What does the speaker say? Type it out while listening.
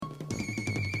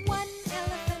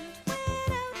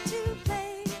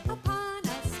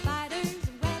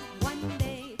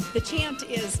The chant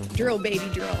is drill, baby,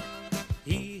 drill.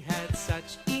 He had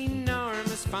such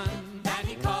enormous fun that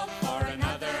he called for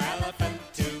another elephant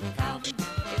to come.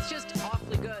 It's just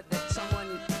awfully good that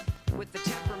someone with the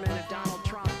temperament of Donald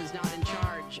Trump is not in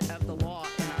charge of the law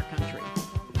in our country.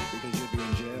 Because you'd be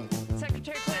in jail.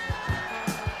 Secretary Clinton.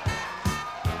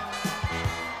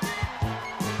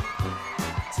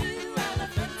 Two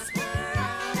elephants were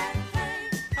out at play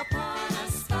upon a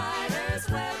spider's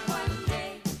web one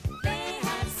day. They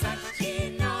had such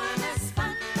enormous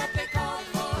fun that they called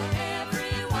for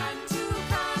everyone to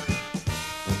come.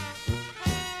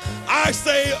 I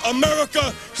say,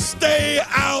 America, stay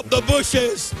out the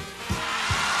bushes.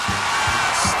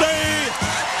 Stay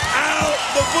out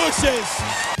the bushes.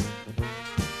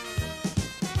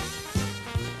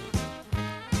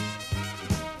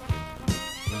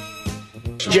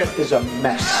 Shit is a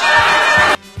mess.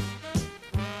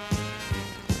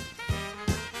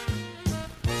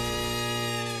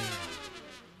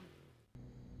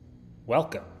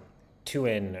 Welcome to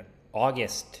an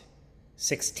August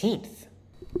 16th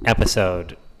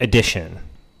episode edition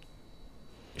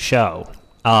show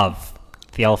of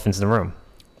The Elephants in the Room.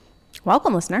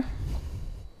 Welcome, listener.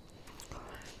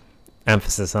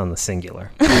 Emphasis on the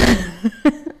singular.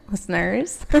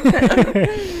 Listeners.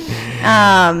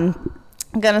 I'm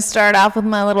going to start off with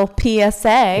my little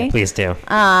PSA. Please do.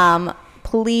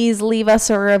 Please leave us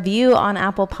a review on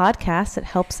Apple Podcasts. It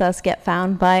helps us get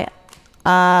found by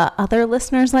other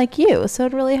listeners like you, so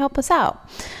it'd really help us out.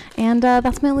 And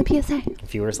that's my only PSA.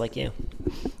 Viewers like you.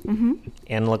 Mm-hmm.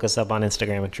 And look us up on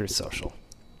Instagram and Truth Social.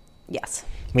 Yes.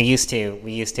 We used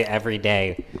to every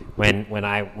day when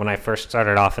I first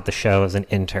started off at the show as an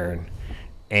intern,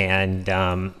 and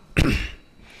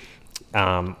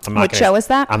What show is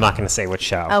that? I'm not going to say what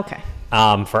show. Okay.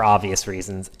 For obvious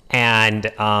reasons. And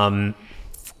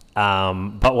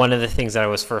but one of the things that I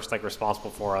was first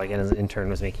responsible for, as an intern,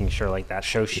 was making sure that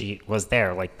show sheet was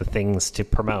there, the things to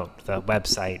promote, the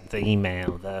website, the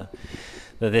email, the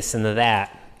this and the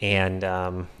that, and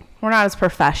We're not as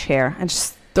profesh here. I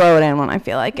just throw it in when I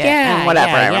feel like it. And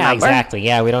whatever I remember. Exactly.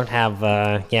 Yeah, we don't have.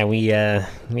 We're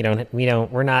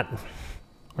not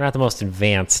the most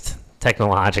advanced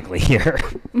technologically here.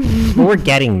 But we're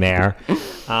getting there.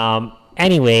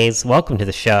 Anyways, welcome to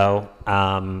the show.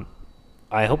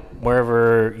 I hope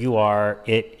wherever you are,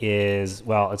 it is,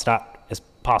 it's not as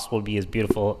possible to be as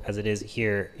beautiful as it is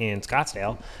here in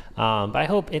Scottsdale, but I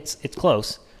hope it's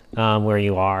close where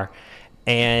you are.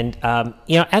 And,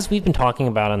 as we've been talking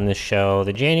about on this show,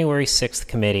 the January 6th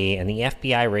committee and the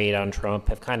FBI raid on Trump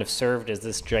have kind of served as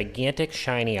this gigantic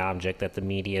shiny object that the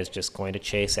media is just going to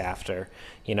chase after,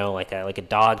 like a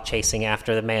dog chasing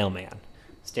after the mailman,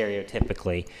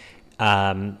 stereotypically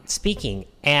speaking.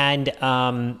 And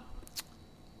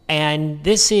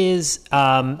this is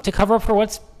to cover up for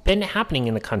what's been happening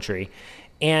in the country.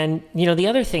 And, the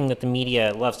other thing that the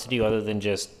media loves to do, other than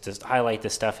just highlight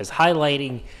this stuff, is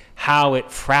highlighting how it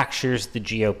fractures the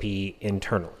GOP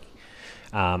internally.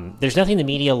 There's nothing the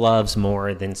media loves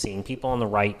more than seeing people on the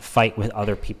right fight with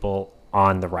other people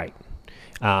on the right.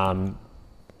 Never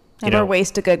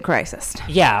waste a good crisis.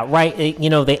 Yeah, right.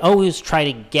 They always try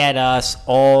to get us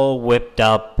all whipped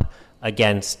up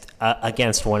against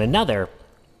one another,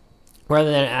 rather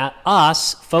than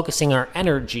us focusing our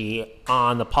energy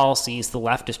on the policies the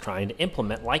left is trying to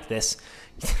implement, like this,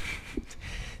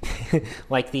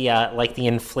 like the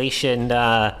Inflation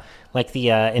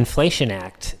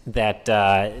Act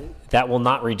that will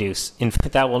not reduce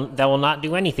that will not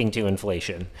do anything to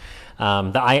inflation, the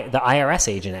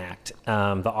IRS Agent Act,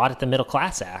 the Audit the Middle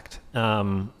Class Act,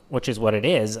 which is what it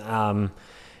is. And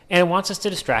it wants us to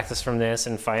distract us from this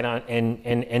and fight on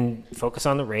and focus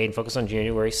on the raid, focus on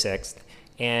January 6th.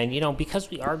 And, because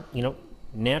we are,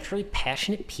 naturally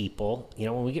passionate people,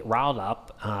 when we get riled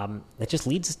up, that just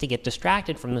leads us to get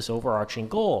distracted from this overarching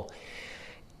goal.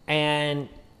 And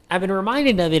I've been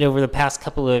reminded of it over the past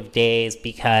couple of days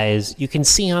because you can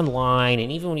see online, and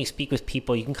even when you speak with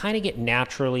people, you can kind of get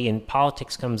naturally, and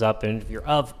politics comes up, and if you're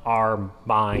of our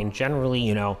mind, generally,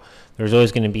 there's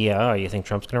always going to be, you think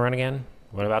Trump's going to run again?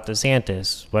 What about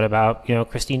DeSantis? What about,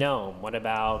 Kristi Noem? What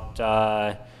about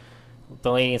the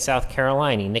lady in South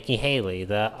Carolina, Nikki Haley?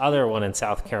 The other one in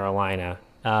South Carolina,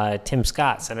 Tim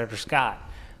Scott, Senator Scott.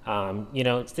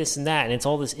 It's this and that, and it's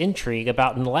all this intrigue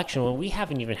about an election when we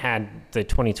haven't even had the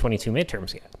 2022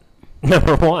 midterms yet.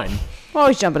 Number one.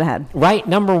 Always jumping ahead. Right,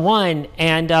 number one.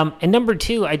 And number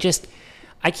two, I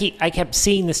kept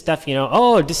seeing this stuff,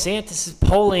 DeSantis is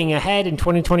polling ahead in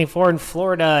 2024 in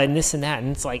Florida and this and that.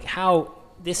 And it's like, how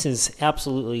this is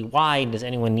absolutely, why does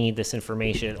anyone need this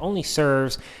information? It only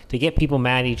serves to get people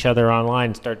mad at each other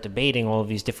online and start debating all of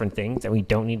these different things that we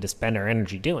don't need to spend our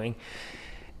energy doing.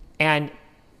 And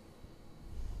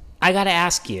I got to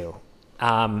ask you,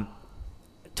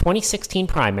 2016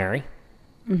 primary,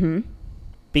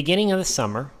 beginning of the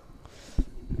summer,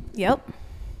 Yep.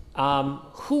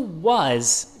 who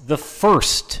was the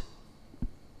first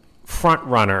front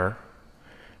runner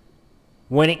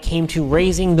when it came to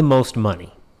raising the most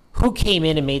money? Who came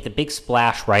in and made the big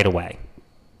splash right away?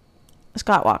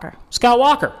 Scott Walker. Scott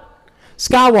Walker.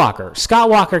 Scott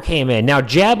Walker came in. Now,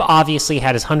 Jeb obviously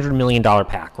had his $100 million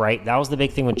PAC, right? That was the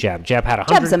big thing with Jeb. Jeb had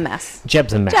Jeb's a mess.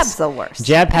 Jeb's a mess. Jeb's the worst.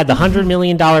 Jeb had the $100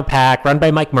 million PAC run by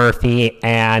Mike Murphy,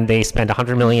 and they spent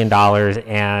 $100 million,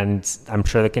 and I'm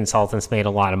sure the consultants made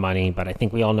a lot of money, but I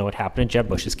think we all know what happened in Jeb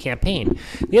Bush's campaign.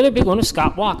 The other big one was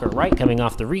Scott Walker, right? Coming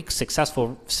off the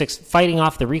fighting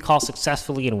off the recall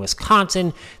successfully in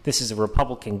Wisconsin. This is a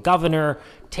Republican governor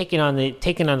taking on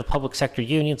the public sector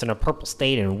unions in a purple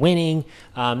state and winning.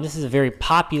 This is a very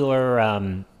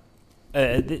popular.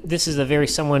 This is a very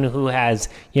someone who has,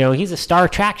 he's a star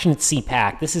attraction at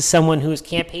CPAC. This is someone who is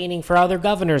campaigning for other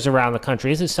governors around the country.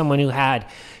 This is someone who had,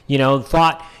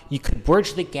 thought you could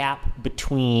bridge the gap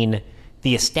between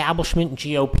the establishment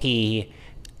GOP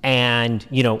and,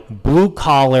 blue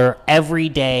collar,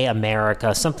 everyday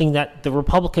America, something that the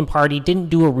Republican Party didn't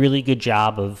do a really good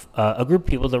job of, a group of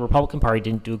people the Republican Party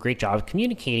didn't do a great job of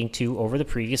communicating to over the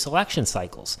previous election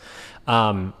cycles.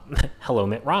 Hello,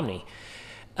 Mitt Romney.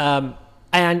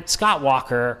 And Scott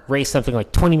Walker raised something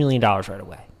like $20 million right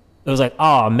away. It was like,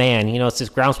 oh man, it's this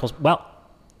groundswell. Well,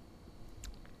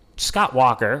 Scott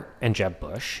Walker and Jeb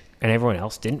Bush and everyone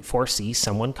else didn't foresee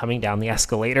someone coming down the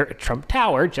escalator at Trump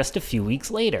Tower just a few weeks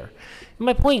later. And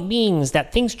my point being is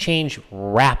that things change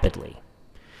rapidly.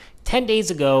 10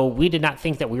 days ago, we did not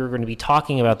think that we were going to be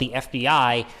talking about the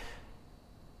FBI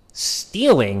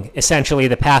stealing essentially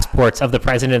the passports of the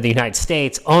President of the United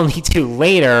States, only to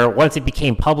later, once it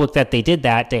became public that they did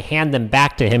that, to hand them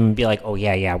back to him and be like, oh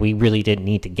yeah, we really didn't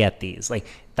need to get these. Like,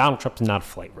 Donald Trump's not a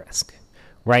flight risk,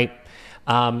 right?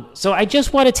 So I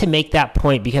just wanted to make that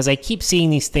point because I keep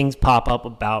seeing these things pop up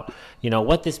about,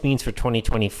 what this means for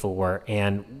 2024,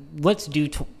 and let's do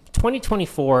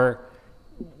 2024.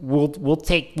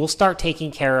 We'll start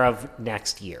taking care of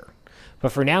next year.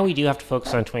 But for now, we do have to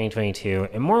focus on 2022.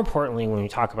 And more importantly, when we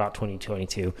talk about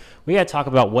 2022, we got to talk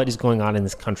about what is going on in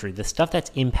this country, the stuff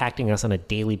that's impacting us on a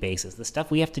daily basis, the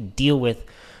stuff we have to deal with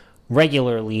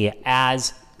regularly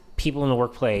as people in the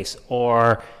workplace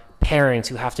or parents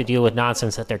who have to deal with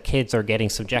nonsense that their kids are getting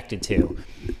subjected to.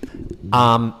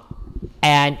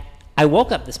 And I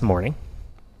woke up this morning.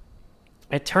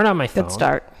 I turned on my phone. Good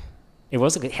start. It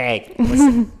was a good, hey,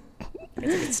 listen,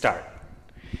 it's a good start.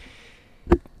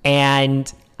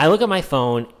 And I look at my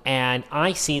phone and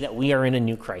I see that we are in a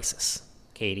new crisis.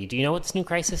 Katie, do you know what this new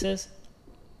crisis is?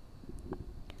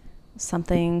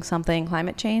 Something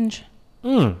climate change.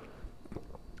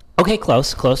 Okay,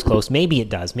 close. Maybe it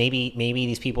does. Maybe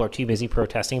these people are too busy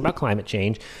protesting about climate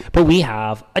change. But we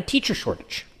have a teacher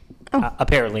shortage,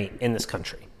 apparently, in this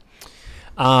country.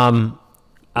 And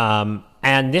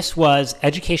this was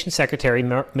Education Secretary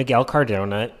Miguel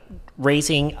Cardona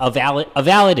raising a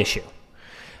valid issue.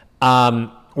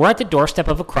 We're at the doorstep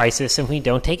of a crisis, and if we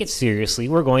don't take it seriously,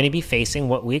 we're going to be facing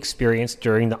what we experienced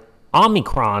during the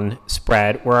Omicron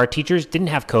spread, where our teachers didn't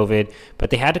have COVID,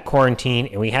 but they had to quarantine,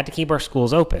 and we had to keep our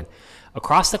schools open.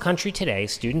 Across the country today,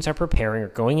 students are preparing or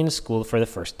going into school for the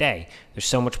first day. There's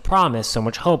so much promise, so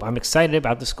much hope. I'm excited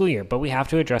about the school year, but we have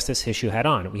to address this issue head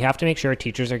on. We have to make sure our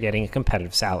teachers are getting a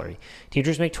competitive salary.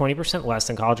 Teachers make 20% less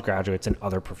than college graduates in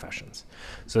other professions.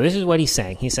 So this is what he's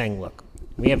saying. He's saying, look,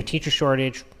 we have a teacher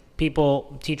shortage.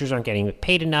 Teachers aren't getting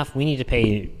paid enough. We need to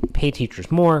pay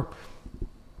teachers more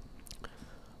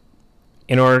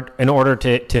in order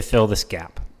to fill this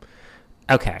gap.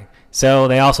 Okay, so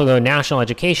they also go National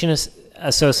Education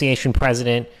Association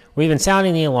president. We've been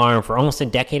sounding the alarm for almost a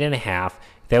decade and a half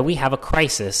that we have a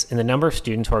crisis in the number of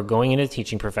students who are going into the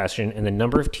teaching profession and the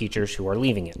number of teachers who are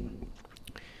leaving it.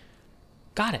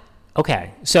 Got it.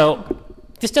 Okay, so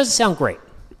this doesn't sound great.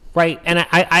 Right, and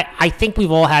I think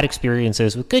we've all had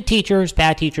experiences with good teachers,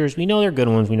 bad teachers. We know they're good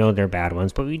ones, we know they're bad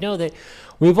ones, but we know that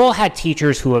we've all had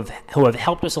teachers who have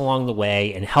helped us along the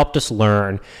way and helped us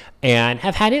learn and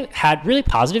have had really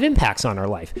positive impacts on our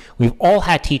life. We've all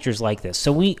had teachers like this,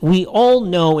 so we all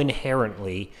know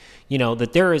inherently,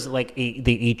 that there is like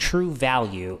a true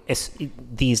value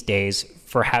these days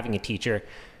for having a teacher.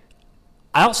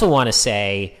 I also want to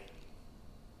say,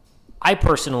 I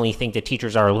personally think that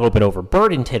teachers are a little bit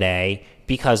overburdened today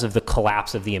because of the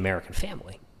collapse of the American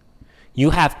family.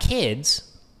 You have kids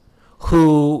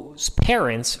whose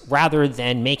parents, rather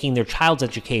than making their child's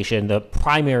education the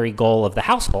primary goal of the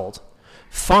household,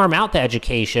 farm out the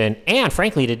education and,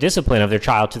 frankly, the discipline of their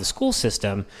child to the school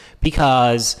system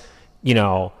because,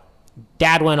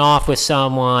 dad went off with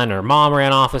someone, or mom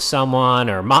ran off with someone,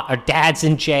 or dad's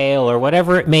in jail, or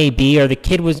whatever it may be, or the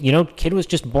kid was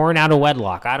just born out of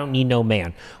wedlock. I don't need no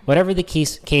man. Whatever the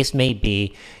case may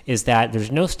be, is that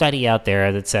there's no study out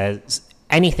there that says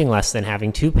anything less than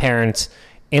having two parents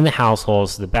in the household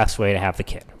is the best way to have the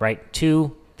kid, right?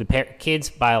 Kid's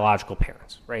biological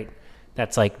parents, right?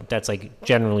 That's like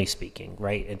generally speaking,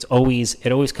 right? It always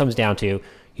comes down to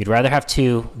you'd rather have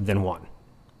two than one,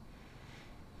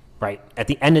 right? At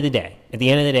the end of the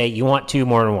day, you want two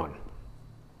more than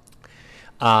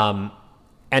one.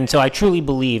 And so I truly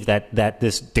believe that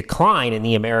this decline in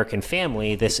the American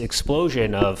family, this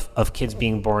explosion of kids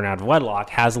being born out of wedlock,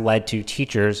 has led to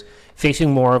teachers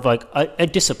facing more of like a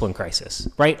discipline crisis,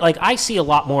 right? Like I see a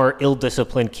lot more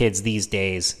ill-disciplined kids these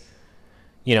days,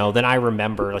 than I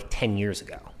remember like 10 years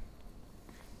ago.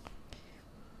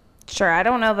 Sure, I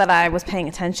don't know that I was paying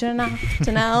attention enough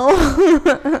to know.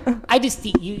 I just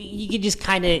you can just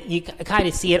kind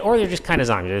of see it, or they're just kind of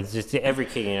zombies. It's just every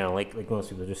kid, like most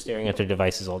people, are just staring at their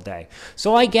devices all day.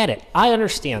 So I get it. I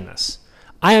understand this.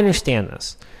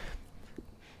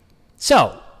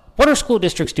 So, what are school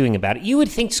districts doing about it? You would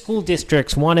think school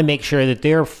districts want to make sure that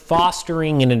they're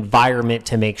fostering an environment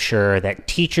to make sure that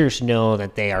teachers know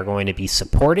that they are going to be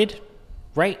supported,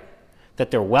 right? That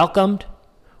they're welcomed,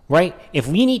 right? If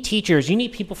we need teachers, you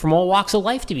need people from all walks of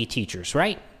life to be teachers,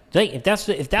 right? If that's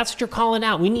what you're calling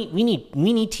out, we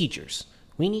need teachers.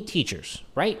 We need teachers,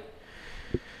 right?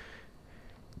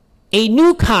 A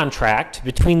new contract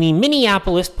between the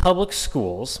Minneapolis Public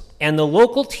Schools and the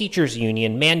local teachers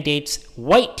union mandates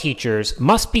white teachers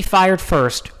must be fired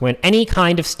first when any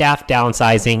kind of staff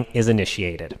downsizing is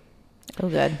initiated. Oh,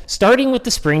 good. Starting with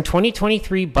the spring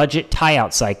 2023 budget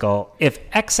tie-out cycle, if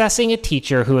accessing a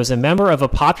teacher who is a member of a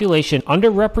population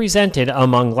underrepresented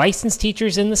among licensed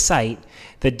teachers in the site,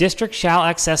 the district shall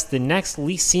access the next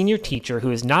least senior teacher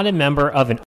who is not a member of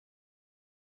an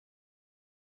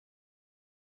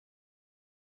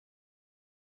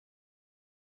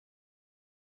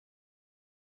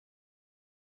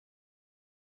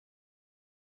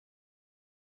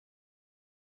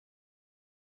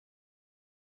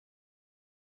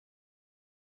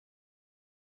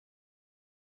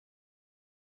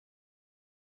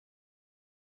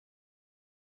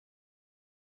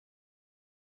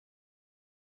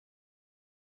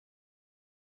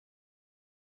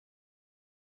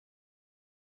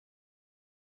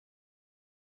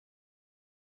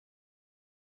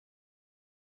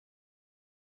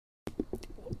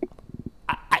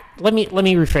Let me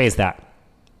rephrase that.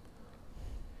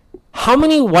 How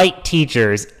many white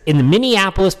teachers in the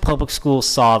Minneapolis public schools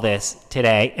saw this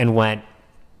today and went,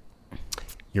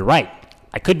 "You're right.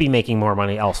 I could be making more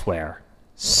money elsewhere.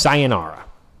 Sayonara."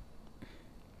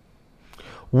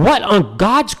 What on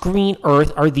God's green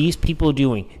earth are these people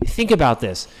doing? Think about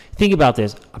this.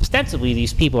 Ostensibly,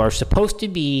 these people are supposed to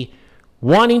be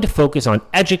wanting to focus on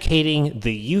educating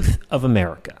the youth of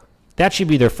America. That should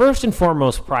be their first and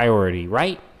foremost priority,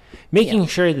 right? Making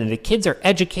sure that the kids are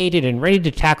educated and ready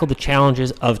to tackle the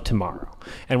challenges of tomorrow.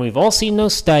 And we've all seen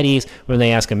those studies when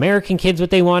they ask American kids what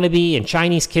they want to be and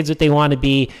Chinese kids what they want to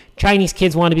be. Chinese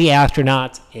kids want to be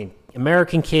astronauts and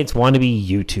American kids want to be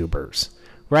YouTubers,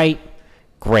 right?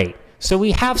 Great. So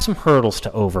we have some hurdles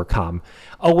to overcome.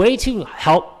 A way to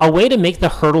make the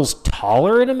hurdles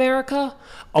taller in America,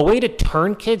 a way to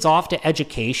turn kids off to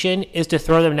education is to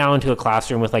throw them now into a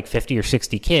classroom with like 50 or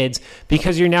 60 kids,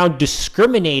 because you're now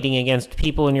discriminating against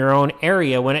people in your own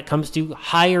area when it comes to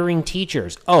hiring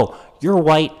teachers. Oh, you're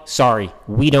white. Sorry,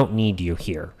 we don't need you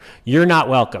here. You're not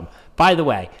welcome. By the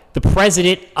way, the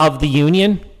president of the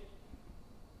union,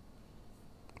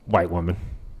 white woman.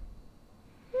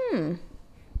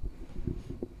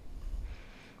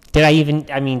 Did I even,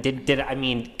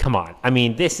 come on.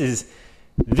 This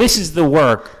is the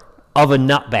work of a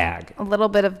nutbag. A little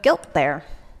bit of guilt there.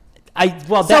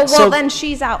 So then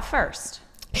she's out first.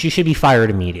 She should be fired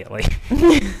immediately.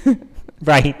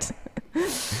 Right?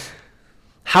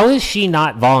 How has she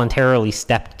not voluntarily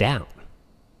stepped down?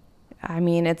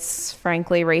 It's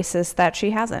frankly racist that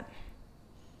she hasn't.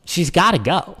 She's got to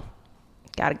go.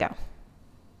 Gotta go.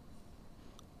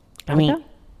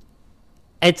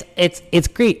 It's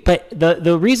great, but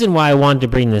the reason why I wanted to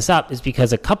bring this up is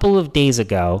because a couple of days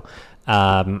ago,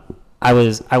 I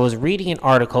was reading an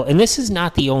article, and this is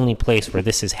not the only place where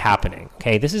this is happening.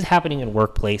 Okay, this is happening in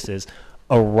workplaces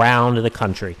around the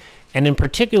country, and in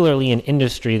particularly an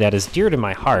industry that is dear to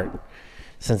my heart,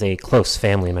 since a close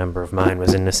family member of mine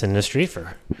was in this industry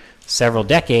for several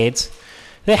decades.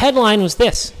 The headline was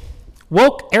this: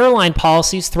 "Woke airline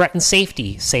policies threaten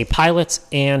safety, say pilots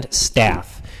and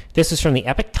staff." This is from the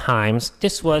Epoch Times.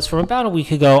 This was from about a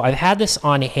week ago. I've had this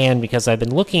on hand because I've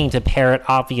been looking to pair it,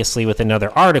 obviously, with another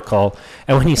article.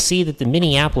 And when you see that the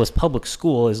Minneapolis Public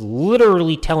School is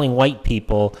literally telling white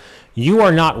people, you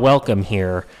are not welcome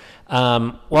here.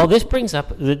 Well, this brings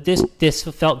up, this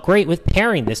felt great with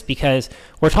pairing this because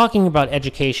we're talking about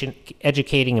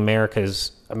educating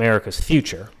America's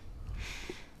future.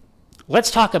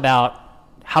 Let's talk about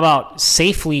how about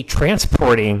safely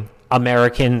transporting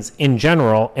Americans in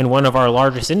general in one of our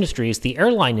largest industries, the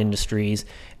airline industries.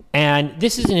 And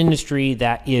this is an industry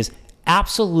that is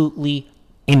absolutely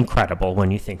incredible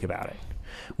when you think about it.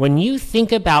 When you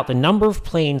think about the number of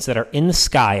planes that are in the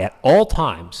sky at all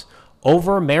times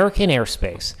over American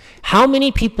airspace, how many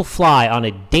people fly on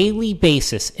a daily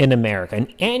basis in America,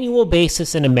 an annual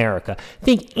basis in America,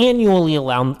 think annually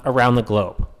around the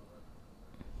globe.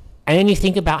 And then you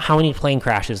think about how many plane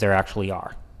crashes there actually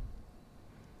are.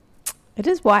 It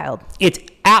is wild. It's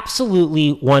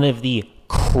absolutely one of the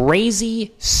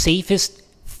crazy, safest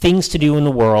things to do in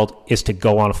the world is to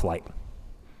go on a flight.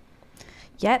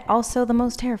 Yet also the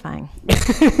most terrifying.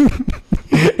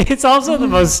 It's also the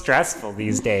most stressful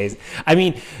these days. I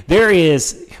mean,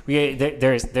 there's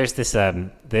this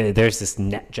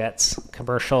NetJets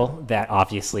commercial that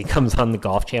obviously comes on the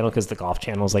Golf Channel because the Golf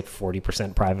Channel is like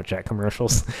 40% private jet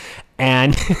commercials,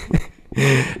 and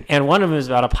and one of them is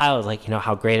about a pilot, like,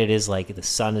 how great it is, like the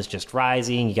sun is just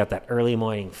rising, you got that early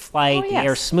morning flight, the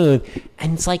air's smooth,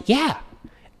 and it's like, yeah,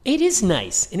 it is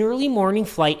nice. An early morning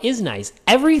flight is nice.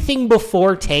 Everything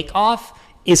before takeoff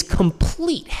is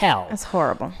complete hell. That's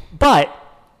horrible. But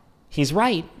he's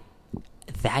right.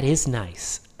 That is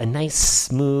nice. A nice,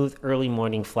 smooth, early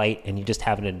morning flight, and you just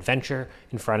have an adventure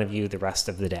in front of you the rest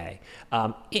of the day.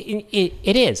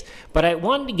 It is. But I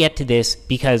wanted to get to this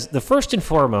because the first and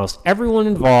foremost, everyone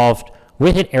involved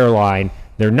with an airline,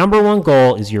 their number one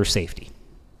goal is your safety.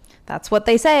 That's what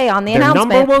they say on the announcement.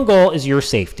 Their number one goal is your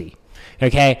safety.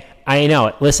 Okay? I know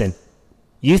it. Listen,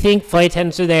 you think flight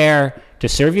attendants are there to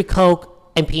serve you Coke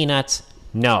and peanuts?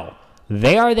 No.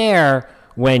 They are there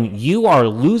when you are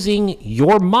losing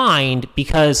your mind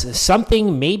because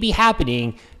something may be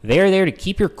happening. They're there to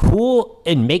keep you cool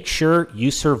and make sure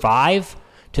you survive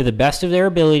to the best of their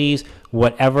abilities,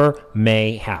 whatever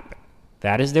may happen.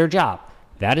 That is their job.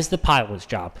 That is the pilot's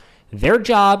job. Their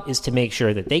job is to make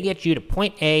sure that they get you to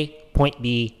point A, point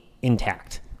B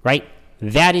intact, right?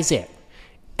 That is it.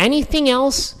 Anything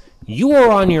else, you are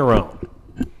on your own.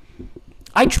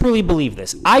 I truly believe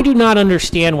this. I do not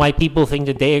understand why people think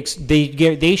that they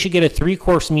should get a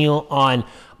 3-course meal on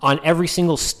every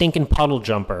single stinking puddle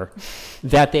jumper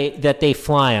that they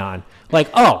fly on. Like,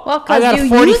 I got a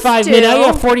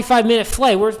 45-minute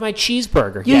flight. Where's my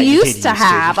cheeseburger? You used to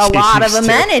have a lot of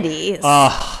amenities.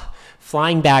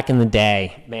 Flying back in the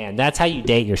day, man, that's how you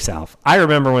date yourself. I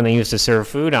remember when they used to serve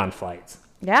food on flights.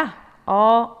 Yeah,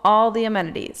 all the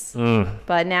amenities.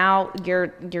 But now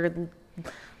you're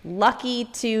lucky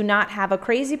to not have a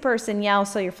crazy person yell,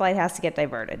 so your flight has to get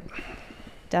diverted.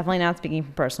 Definitely not speaking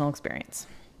from personal experience.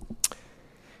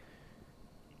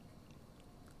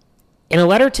 In a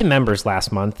letter to members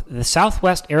last month, the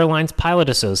Southwest Airlines Pilot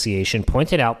Association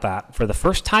pointed out that for the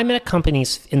first time in the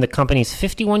company's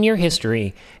 51-year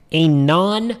history, a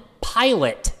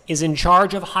non-pilot is in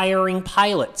charge of hiring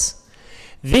pilots.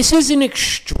 This is an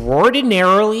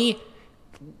extraordinarily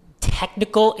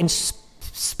technical and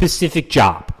specific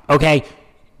job, okay?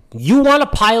 You want a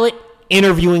pilot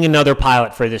interviewing another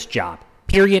pilot for this job,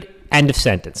 period, end of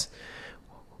sentence.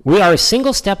 We are a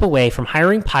single step away from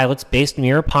hiring pilots based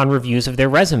mere upon reviews of their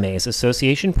resumes,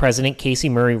 Association President Casey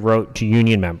Murray wrote to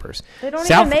union members. They don't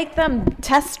even make them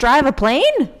test drive a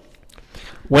plane?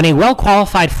 When a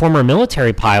well-qualified former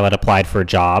military pilot applied for a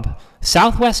job,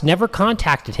 Southwest never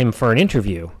contacted him for an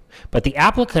interview. But the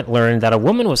applicant learned that a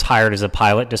woman was hired as a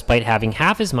pilot despite having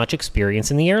half as much experience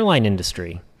in the airline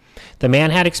industry. The man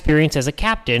had experience as a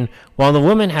captain, while the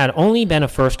woman had only been a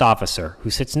first officer, who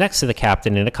sits next to the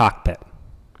captain in a cockpit.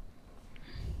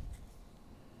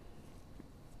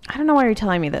 I don't know why you're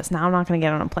telling me this. Now I'm not going to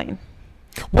get on a plane.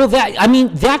 Well,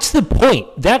 that's the point.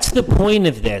 That's the point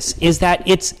of this, is that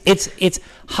it's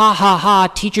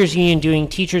teachers union doing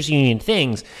teachers union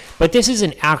things. But this is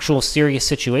an actual serious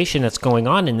situation that's going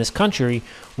on in this country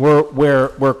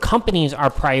where companies are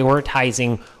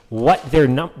prioritizing what their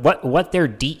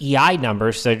DEI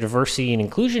numbers, their diversity and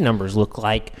inclusion numbers look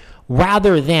like,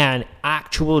 rather than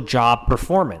actual job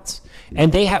performance.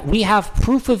 And we have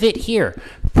proof of it here.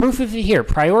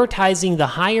 Prioritizing the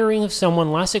hiring of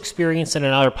someone less experienced than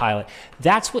another pilot.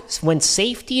 That's when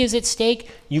safety is at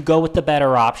stake, you go with the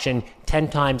better option 10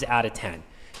 times out of 10.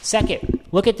 Second,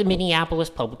 look at the Minneapolis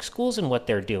public schools and what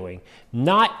they're doing.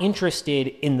 Not interested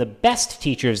in the best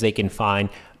teachers they can find,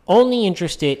 only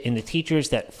interested in the teachers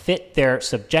that fit their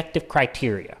subjective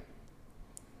criteria.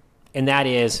 And that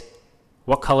is,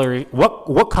 what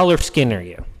color skin are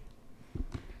you?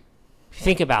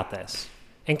 Think about this.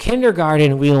 In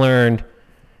kindergarten, we learned,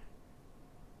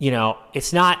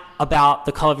 it's not about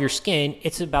the color of your skin,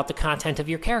 it's about the content of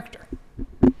your character.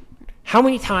 How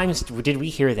many times did we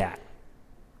hear that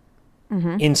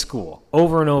in school,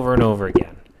 over and over and over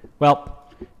again?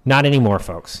 Well, not anymore,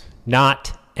 folks.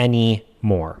 Not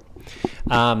anymore.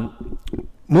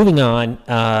 Moving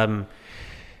on,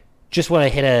 just want to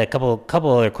hit a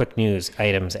couple other quick news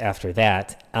items after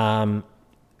that.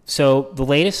 So the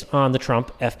latest on the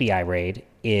Trump FBI raid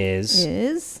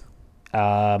is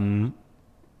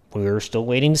we're still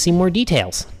waiting to see more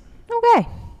details. Okay.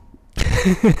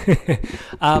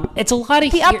 It's a lot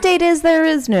of update is there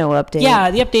is no update.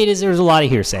 Yeah, the update is there's a lot of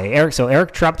hearsay.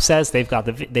 Eric Trump says they've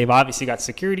obviously got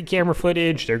security camera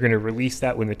footage. They're going to release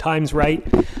that when the time's right.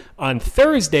 On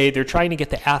Thursday, they're trying to get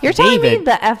the affidavit. You're telling me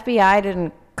the FBI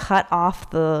didn't cut off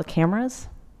the cameras?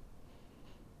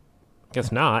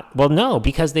 Guess not. Well, no,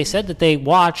 because they said that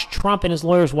Trump and his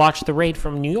lawyers watched the raid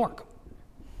from New York.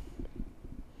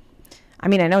 I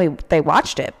mean, I know they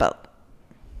watched it, but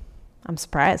I'm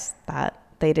surprised that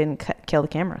they didn't kill the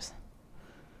cameras.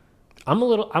 I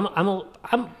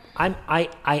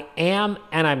am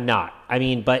and I'm not. I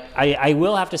mean, but I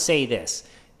will have to say this.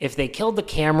 If they killed the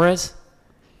cameras,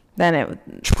 then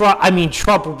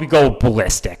Trump would be going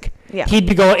ballistic. Yeah.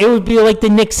 It would be like the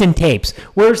Nixon tapes.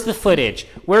 Where's the footage?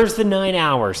 Where's the 9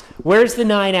 hours? Where's the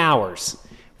 9 hours?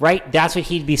 Right? That's what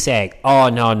he'd be saying. Oh,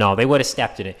 no, they would have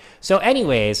stepped in it. So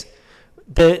anyways,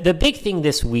 the big thing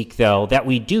this week, though, that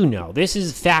we do know, this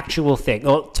is a factual thing.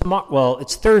 Well,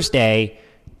 it's Thursday.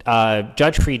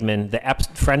 Judge Friedman,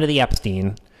 friend of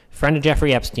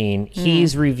Jeffrey Epstein,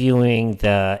 he's reviewing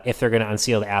if they're going to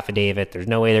unseal the affidavit. There's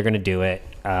no way they're going to do it.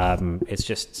 It's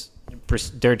just...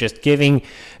 They're just giving,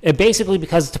 basically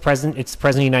because it's the president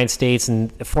of the United States and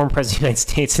the former president of the United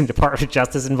States and Department of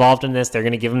Justice involved in this, they're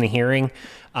going to give him the hearing.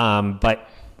 But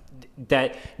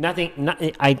that nothing,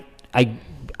 I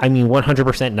mean,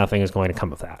 100% nothing is going to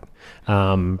come of that.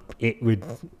 It would,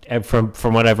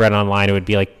 from what I've read online, it would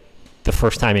be like the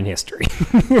first time in history.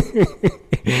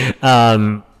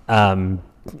 And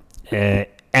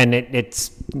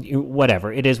it's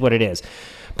whatever. It is what it is.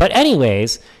 But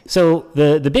anyways, so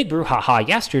the big brouhaha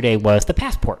yesterday was the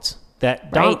passports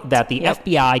that the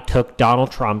FBI took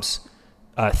Donald Trump's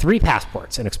 3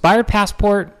 passports: an expired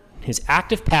passport, his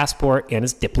active passport, and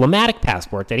his diplomatic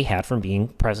passport that he had from being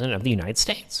president of the United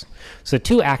States. So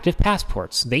 2 active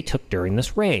passports they took during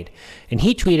this raid, and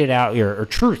he tweeted out or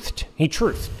truthed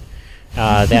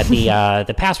that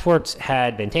the passports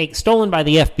had been stolen by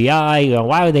the FBI.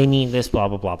 Why would they need this? Blah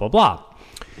blah blah blah blah.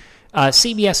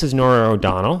 CBS's Nora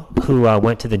O'Donnell, who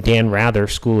went to the Dan Rather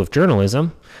School of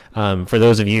Journalism. For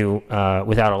those of you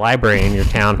without a library in your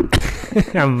town,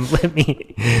 let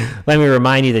me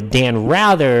remind you that Dan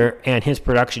Rather and his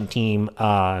production team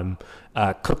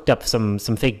cooked up some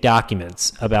fake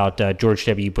documents about George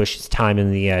W. Bush's time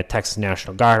in the Texas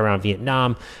National Guard around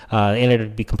Vietnam. They ended up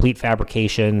to be complete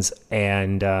fabrications,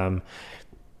 and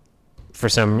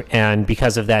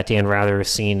because of that, Dan Rather is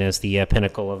seen as the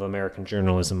pinnacle of American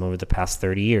journalism over the past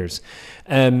 30 years.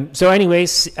 So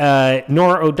anyways,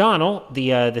 Nora O'Donnell, the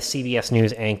CBS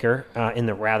News anchor in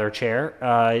the Rather chair,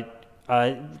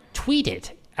 tweeted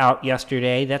out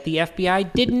yesterday that the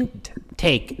FBI didn't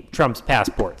take Trump's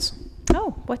passports.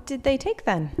 Oh, what did they take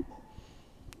then?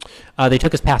 They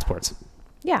took his passports.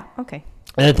 Yeah, okay.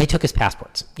 They took his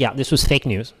passports. Yeah, this was fake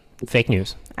news. Fake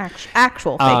news.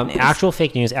 Actual fake news. Actual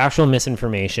fake news. Actual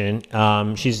misinformation.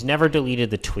 She's never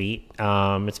deleted the tweet.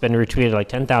 It's been retweeted like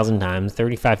 10,000 times,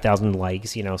 35,000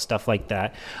 likes, stuff like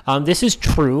that. This is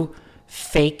true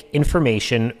fake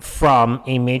information from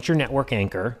a major network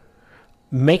anchor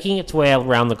making its way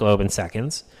around the globe in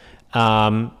seconds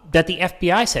that the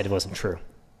FBI said wasn't true.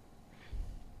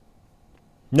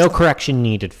 No correction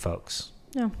needed, folks.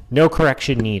 No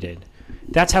correction needed.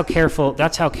 That's how careful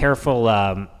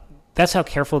the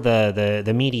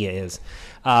media is.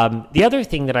 The other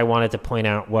thing that I wanted to point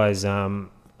out was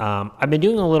I've been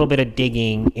doing a little bit of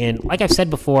digging in. Like I've said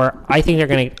before, I think they're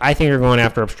going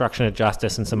after obstruction of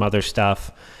justice and some other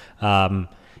stuff.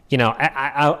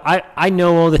 I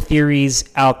know all the theories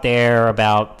out there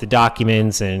about the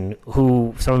documents and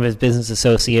who some of his business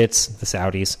associates, the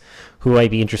Saudis, who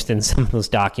might be interested in some of those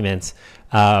documents.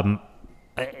 That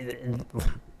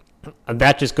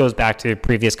just goes back to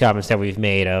previous comments that we've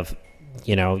made of,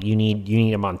 you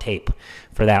need them on tape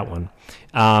for that one.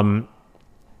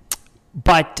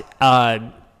 But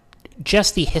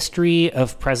just the history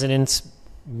of presidents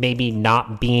maybe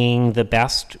not being the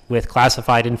best with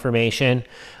classified information.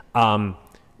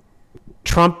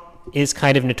 Trump is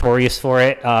kind of notorious for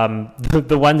it.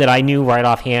 The one that I knew right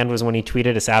offhand was when he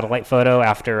tweeted a satellite photo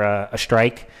after a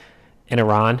strike in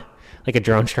Iran, like a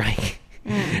drone strike.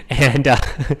 And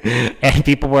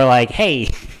people were like, hey,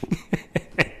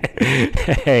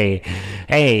 hey,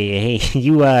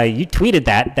 you tweeted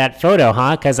that photo,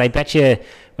 huh? Because I bet you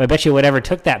whatever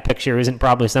took that picture isn't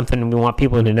probably something we want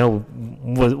people to know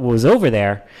was over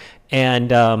there. And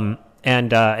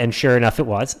sure enough, it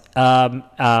was.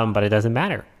 But it doesn't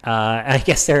matter. I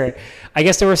guess there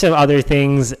were some other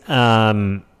things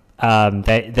that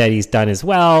he's done as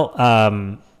well.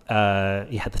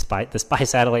 The spy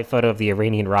satellite photo of the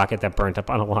Iranian rocket that burnt up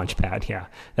on a launch pad. Yeah,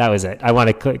 that was it. I want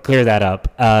to clear that up.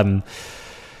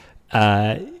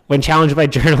 When challenged by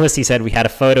journalists, he said, "We had a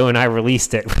photo and I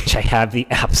released it, which I have the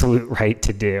absolute right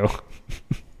to do."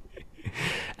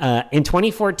 In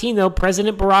 2014, though,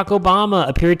 President Barack Obama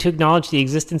appeared to acknowledge the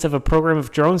existence of a program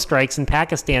of drone strikes in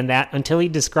Pakistan that, until he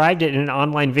described it in an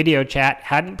online video chat,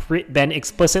 hadn't been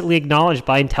explicitly acknowledged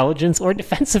by intelligence or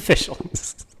defense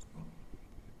officials.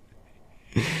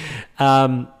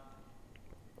 The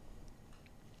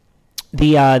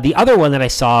other one that I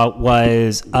saw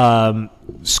was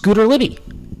Scooter Libby.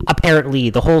 Apparently,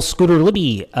 the whole Scooter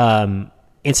Libby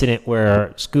incident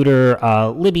where Scooter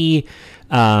Libby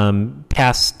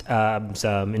passed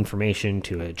some information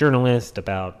to a journalist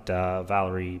about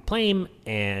Valerie Plame,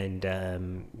 and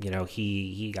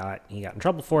he got in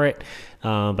trouble for it.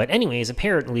 But anyways,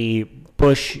 apparently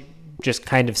Bush just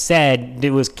kind of said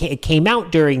it came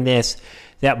out during this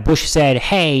that Bush said,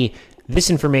 "Hey, this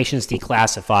information is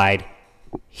declassified.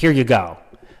 Here you go."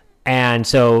 And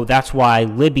so that's why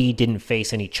Libby didn't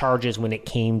face any charges when it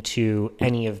came to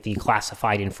any of the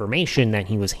classified information that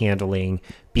he was handling,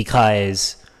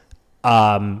 because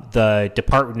the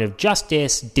Department of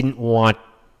Justice didn't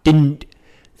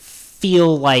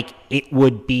feel like it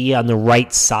would be on the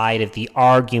right side of the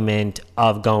argument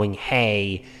of going,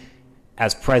 hey,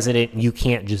 as president, you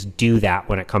can't just do that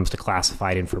when it comes to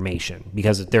classified information,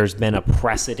 because there's been a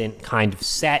precedent kind of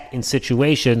set in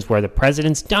situations where the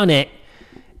president's done it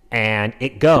and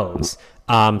it goes.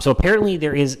 So apparently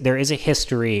there is a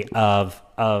history of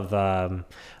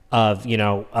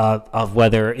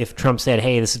whether, if Trump said,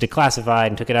 "Hey, this is declassified,"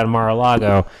 and took it out of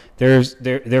Mar-a-Lago,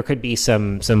 there could be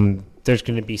some there's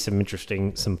going to be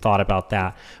some thought about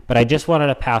that. But I just wanted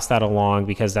to pass that along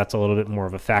because that's a little bit more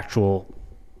of a factual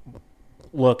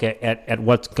look at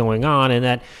what's going on, and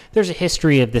that there's a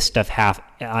history of this stuff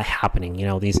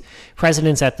happening. These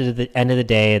presidents, at the end of the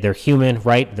day, they're human,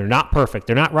 right? They're not perfect.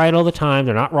 They're not right all the time.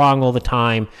 They're not wrong all the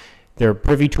time. They're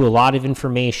privy to a lot of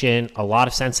information, a lot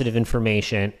of sensitive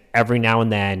information. Every now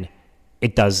and then,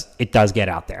 it does get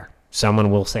out there.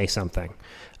 Someone will say something,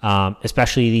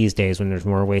 especially these days when there's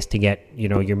more ways to get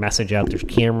your message out. There's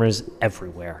cameras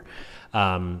everywhere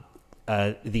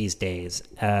these days.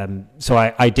 So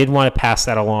I did want to pass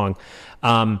that along.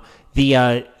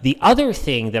 The other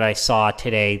thing that I saw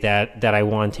today that I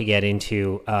wanted to get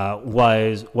into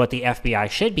was what the FBI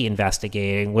should be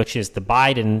investigating, which is the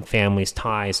Biden family's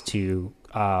ties to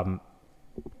the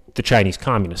Chinese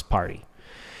Communist Party.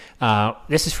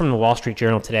 This is from the Wall Street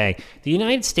Journal today. The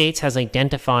United States has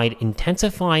identified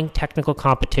intensifying technical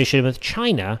competition with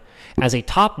China as a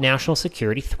top national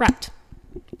security threat.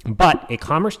 But a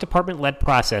Commerce Department-led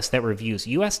process that reviews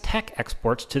U.S. tech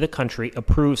exports to the country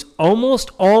approves almost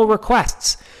all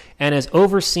requests and has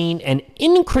overseen an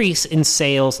increase in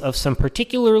sales of some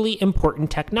particularly important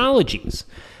technologies,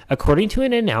 according to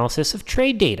an analysis of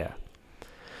trade data.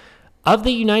 Of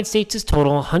the United States'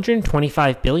 total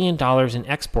 $125 billion in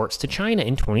exports to China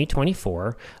in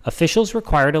 2024, officials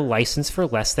required a license for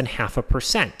less than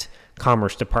 0.5%,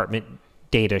 Commerce Department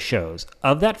data shows.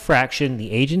 Of that fraction,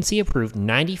 the agency approved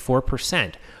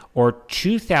 94%, or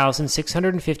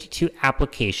 2,652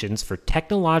 applications for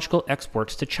technological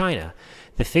exports to China.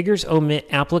 The figures omit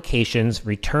applications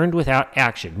returned without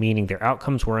action, meaning their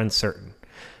outcomes were uncertain.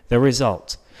 The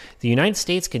result: the United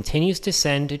States continues to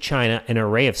send to China an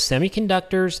array of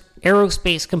semiconductors,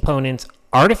 aerospace components,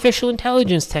 artificial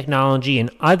intelligence technology,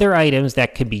 and other items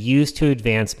that could be used to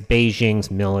advance Beijing's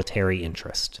military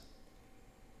interest.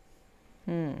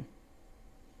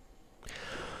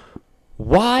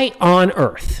 Why on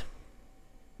earth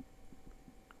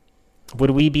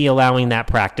would we be allowing that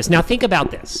practice? Now, think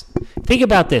about this. Think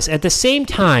about this. At the same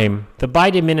time, the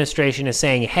Biden administration is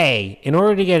saying, hey, in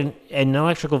order to get an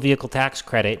electrical vehicle tax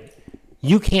credit,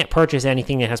 you can't purchase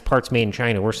anything that has parts made in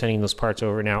China. We're sending those parts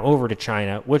over to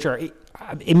China, which are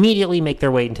immediately make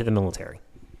their way into the military.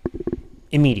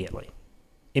 Immediately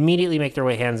make their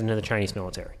way hands into the Chinese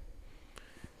military.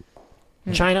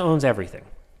 China owns everything.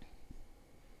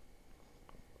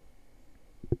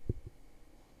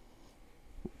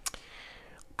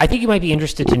 I think you might be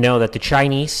interested to know that the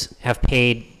Chinese have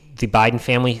paid the Biden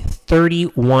family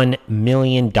 $31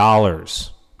 million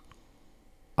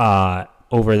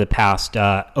over the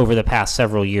past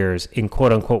several years in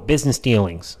quote unquote business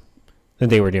dealings that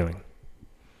they were doing.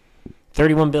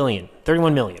 31 million,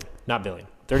 not billion.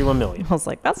 31 million. I was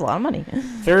like, that's a lot of money.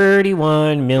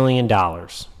 $31 million. I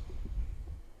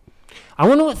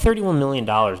wonder what $31 million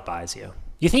buys you.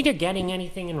 You think they're getting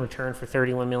anything in return for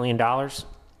 $31 million?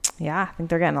 Yeah, I think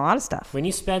they're getting a lot of stuff. When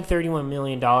you spend $31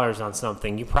 million on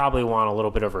something, you probably want a little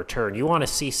bit of return. You want to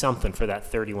see something for that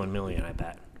 $31 million, I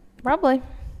bet. Probably.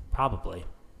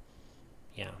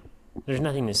 Yeah. There's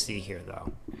nothing to see here,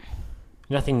 though.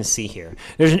 Nothing to see here.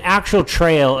 There's an actual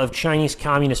trail of Chinese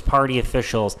Communist Party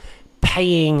officials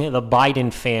paying the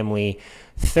Biden family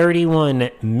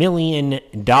 $31 million.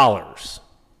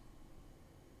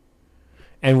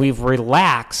 And we've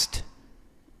relaxed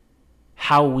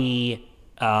how we,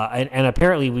 and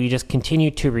apparently we just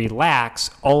continue to relax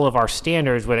all of our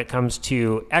standards when it comes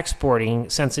to exporting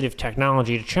sensitive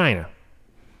technology to China.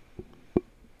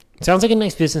 Sounds like a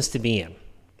nice business to be in.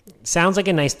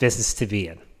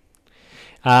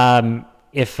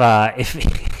 If if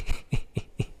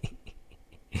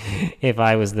if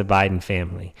I was the Biden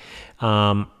family.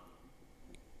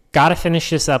 Got to finish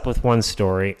this up with one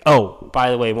story. Oh, by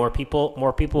the way, more people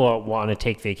want to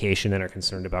take vacation than are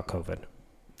concerned about COVID.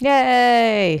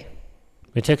 Yay!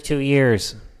 It took 2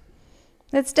 years.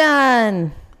 It's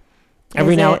done.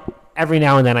 Every now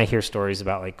and then I hear stories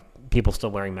about like people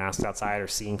still wearing masks outside or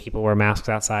seeing people wear masks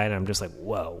outside. And I'm just like,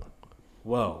 whoa.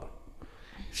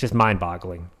 It's just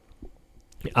mind-boggling.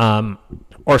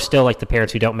 Or still like the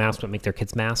parents who don't mask but make their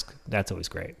kids mask. That's always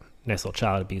great. Nice little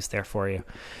child abuse there for you.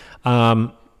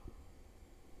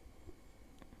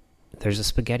 There's a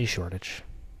spaghetti shortage.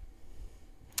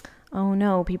 Oh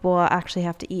no, people actually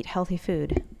have to eat healthy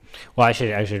food. Well, I should.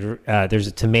 There's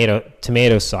a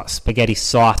tomato sauce, spaghetti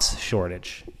sauce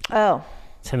shortage. Oh.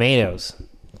 Tomatoes.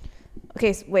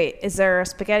 Okay, so wait. Is there a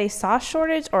spaghetti sauce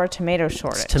shortage or a tomato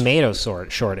shortage? It's tomato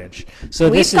shortage. So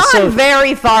We've this gone is so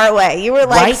very far away. You were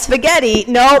like Right? spaghetti,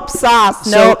 nope, sauce,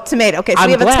 So, nope, tomato. Okay, so I'm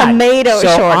we have glad. a tomato so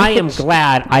shortage. I am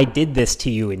glad I did this to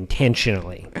you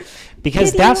intentionally,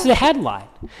 because Did that's you? the headline.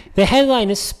 The headline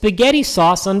is spaghetti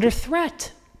sauce under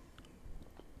threat.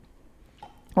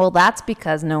 Well, that's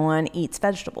because no one eats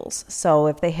vegetables. So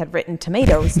if they had written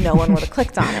tomatoes, no one would have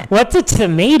clicked on it. What's a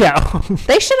tomato?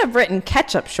 They should have written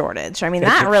ketchup shortage. I mean, that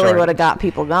Ketchup really shortage. would have got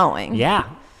people going. Yeah,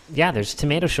 there's a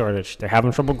tomato shortage. They're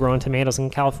having trouble growing tomatoes in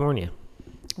California.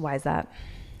 Why is that?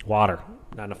 Water,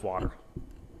 not enough water.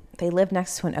 They live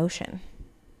next to an ocean.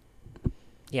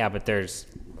 Yeah, but there's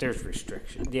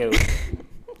restrictions.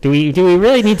 Do we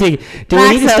really need to?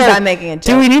 Max knows I'm making a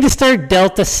Do we joke. need to start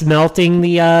Delta smelting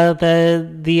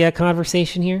the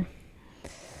conversation here?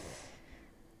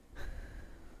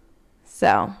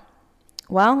 So,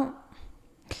 well,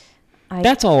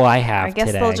 That's all I have I guess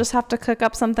today. they'll just have to cook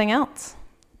up something else.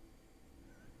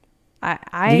 You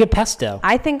I get pesto.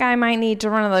 I think I might need to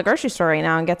run to the grocery store right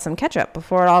now and get some ketchup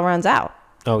before it all runs out.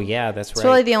 Oh yeah, that's It's right.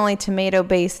 really the only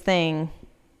tomato-based thing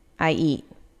I eat.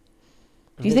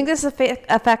 Do you think this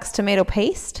affects tomato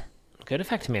paste? Could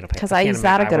affect tomato paste. Because I use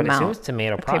that a good would assume amount. It's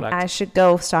tomato Okay, product. I should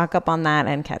go stock up on that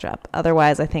and ketchup.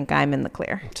 Otherwise, I think I'm in the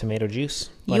clear. Tomato juice.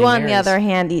 You, Bloody on the Marys. other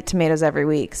hand, eat tomatoes every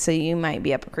week, so you might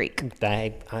be up a creek.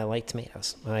 I like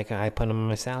tomatoes. I put them in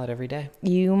my salad every day.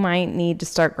 You might need to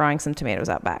start growing some tomatoes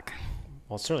out back.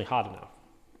 Well, it's certainly hot enough.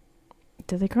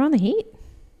 Do they grow in the heat?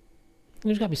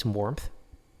 There's got to be some warmth.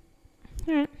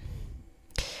 All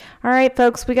right,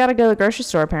 folks, we got to go to the grocery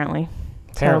store apparently.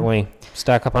 Apparently,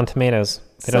 stock up on tomatoes.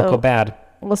 They don't So- go bad.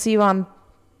 We'll see you on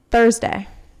Thursday.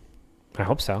 I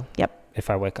hope so. Yep. If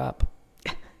I wake up.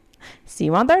 See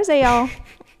you on Thursday, y'all.